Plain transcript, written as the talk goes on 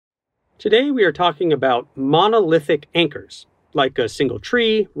Today we are talking about monolithic anchors, like a single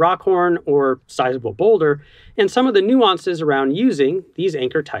tree, rock horn, or sizable boulder, and some of the nuances around using these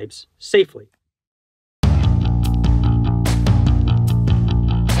anchor types safely.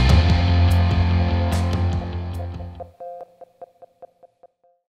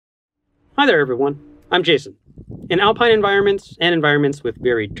 Hi there everyone, I'm Jason. In alpine environments and environments with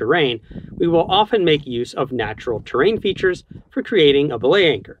varied terrain, we will often make use of natural terrain features for creating a belay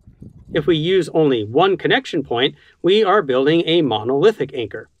anchor. If we use only one connection point, we are building a monolithic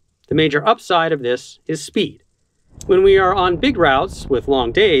anchor. The major upside of this is speed. When we are on big routes with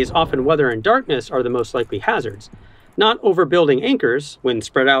long days, often weather and darkness are the most likely hazards. Not overbuilding anchors, when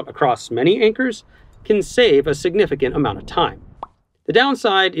spread out across many anchors, can save a significant amount of time. The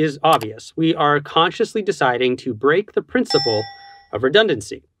downside is obvious. We are consciously deciding to break the principle of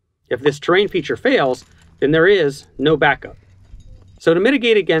redundancy. If this terrain feature fails, then there is no backup. So to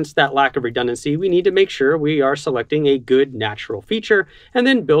mitigate against that lack of redundancy, we need to make sure we are selecting a good natural feature and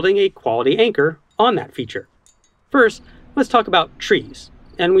then building a quality anchor on that feature. First, let's talk about trees.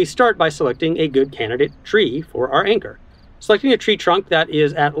 And we start by selecting a good candidate tree for our anchor. Selecting a tree trunk that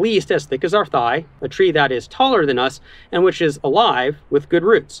is at least as thick as our thigh, a tree that is taller than us, and which is alive with good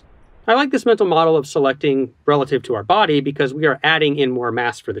roots. I like this mental model of selecting relative to our body because we are adding in more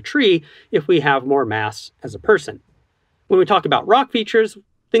mass for the tree if we have more mass as a person. When we talk about rock features,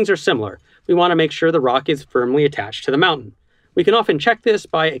 things are similar. We want to make sure the rock is firmly attached to the mountain. We can often check this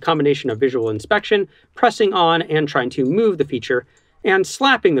by a combination of visual inspection, pressing on and trying to move the feature, and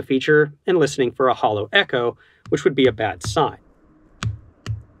slapping the feature and listening for a hollow echo, which would be a bad sign.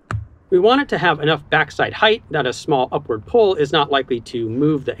 We want it to have enough backside height that a small upward pull is not likely to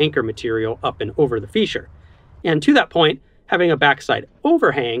move the anchor material up and over the feature. And to that point, having a backside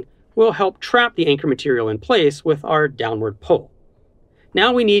overhang will help trap the anchor material in place with our downward pull.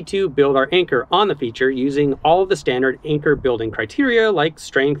 Now we need to build our anchor on the feature using all of the standard anchor building criteria like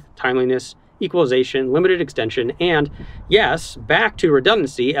strength, timeliness, equalization, limited extension, and yes, back to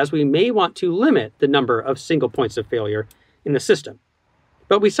redundancy, as we may want to limit the number of single points of failure in the system.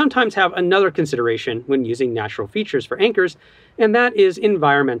 But we sometimes have another consideration when using natural features for anchors, and that is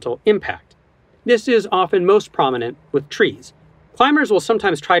environmental impact. This is often most prominent with trees. Climbers will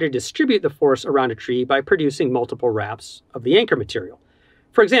sometimes try to distribute the force around a tree by producing multiple wraps of the anchor material.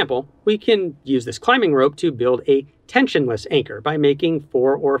 For example, we can use this climbing rope to build a tensionless anchor by making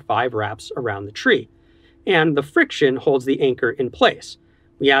 4 or 5 wraps around the tree. And the friction holds the anchor in place.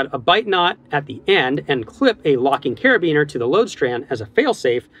 We add a bite knot at the end and clip a locking carabiner to the load strand as a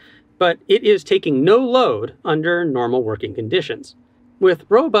failsafe, but it is taking no load under normal working conditions. With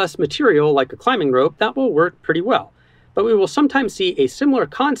robust material like a climbing rope, that will work pretty well, but we will sometimes see a similar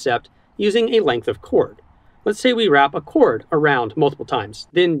concept using a length of cord. Let's say we wrap a cord around multiple times,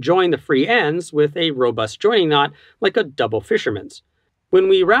 then join the free ends with a robust joining knot like a double fisherman's. When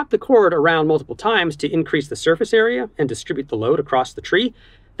we wrap the cord around multiple times to increase the surface area and distribute the load across the tree,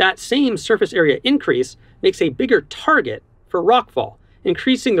 that same surface area increase makes a bigger target for rockfall,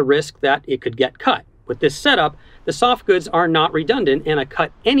 increasing the risk that it could get cut. With this setup, the soft goods are not redundant and a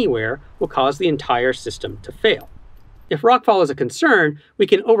cut anywhere will cause the entire system to fail. If rockfall is a concern, we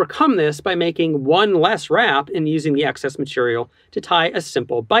can overcome this by making one less wrap and using the excess material to tie a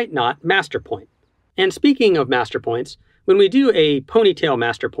simple bite knot master point. And speaking of master points, when we do a ponytail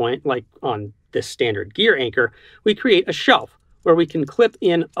master point, like on this standard gear anchor, we create a shelf where we can clip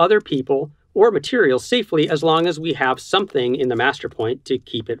in other people or materials safely as long as we have something in the master point to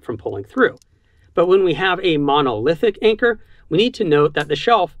keep it from pulling through. But when we have a monolithic anchor, we need to note that the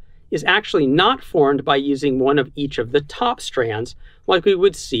shelf is actually not formed by using one of each of the top strands like we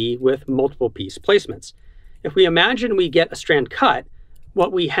would see with multiple piece placements. If we imagine we get a strand cut,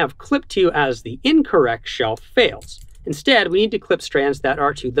 what we have clipped to as the incorrect shelf fails. Instead, we need to clip strands that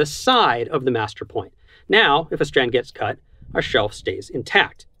are to the side of the master point. Now, if a strand gets cut, our shelf stays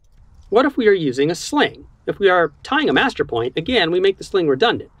intact. What if we are using a sling? If we are tying a master point, again, we make the sling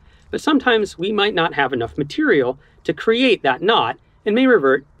redundant. But sometimes we might not have enough material to create that knot and may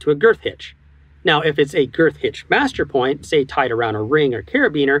revert to a girth hitch. Now, if it's a girth hitch master point, say tied around a ring or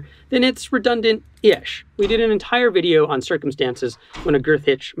carabiner, then it's redundant-ish. We did an entire video on circumstances when a girth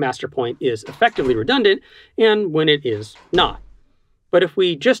hitch master point is effectively redundant and when it is not. But if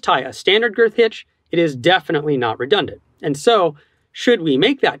we just tie a standard girth hitch, it is definitely not redundant. And so, should we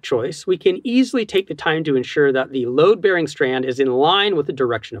make that choice, we can easily take the time to ensure that the load-bearing strand is in line with the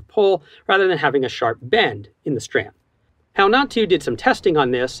direction of pull rather than having a sharp bend in the strand. How Not To did some testing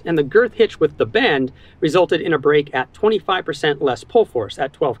on this, and the girth hitch with the bend resulted in a break at 25% less pull force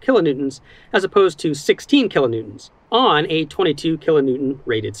at 12 kilonewtons as opposed to 16 kilonewtons on a 22 kilonewton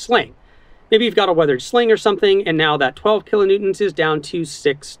rated sling. Maybe you've got a weathered sling or something, and now that 12 kilonewtons is down to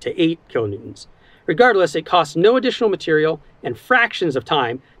 6 to 8 kilonewtons. Regardless, it costs no additional material and fractions of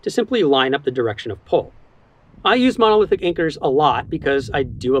time to simply line up the direction of pull. I use monolithic anchors a lot because I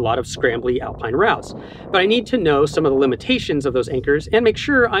do a lot of scrambly alpine routes, but I need to know some of the limitations of those anchors and make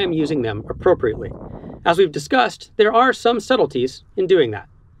sure I am using them appropriately. As we've discussed, there are some subtleties in doing that.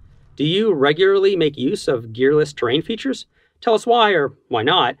 Do you regularly make use of gearless terrain features? Tell us why or why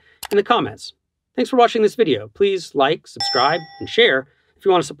not in the comments. Thanks for watching this video. Please like, subscribe, and share if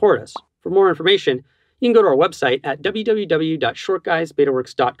you want to support us. For more information, you can go to our website at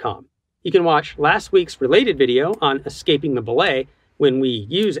www.shortguysbetaworks.com. You can watch last week's related video on escaping the belay when we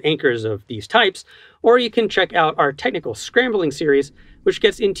use anchors of these types, or you can check out our technical scrambling series, which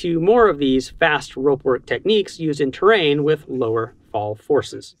gets into more of these fast ropework techniques used in terrain with lower fall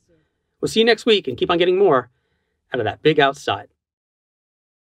forces. We'll see you next week and keep on getting more out of that big outside.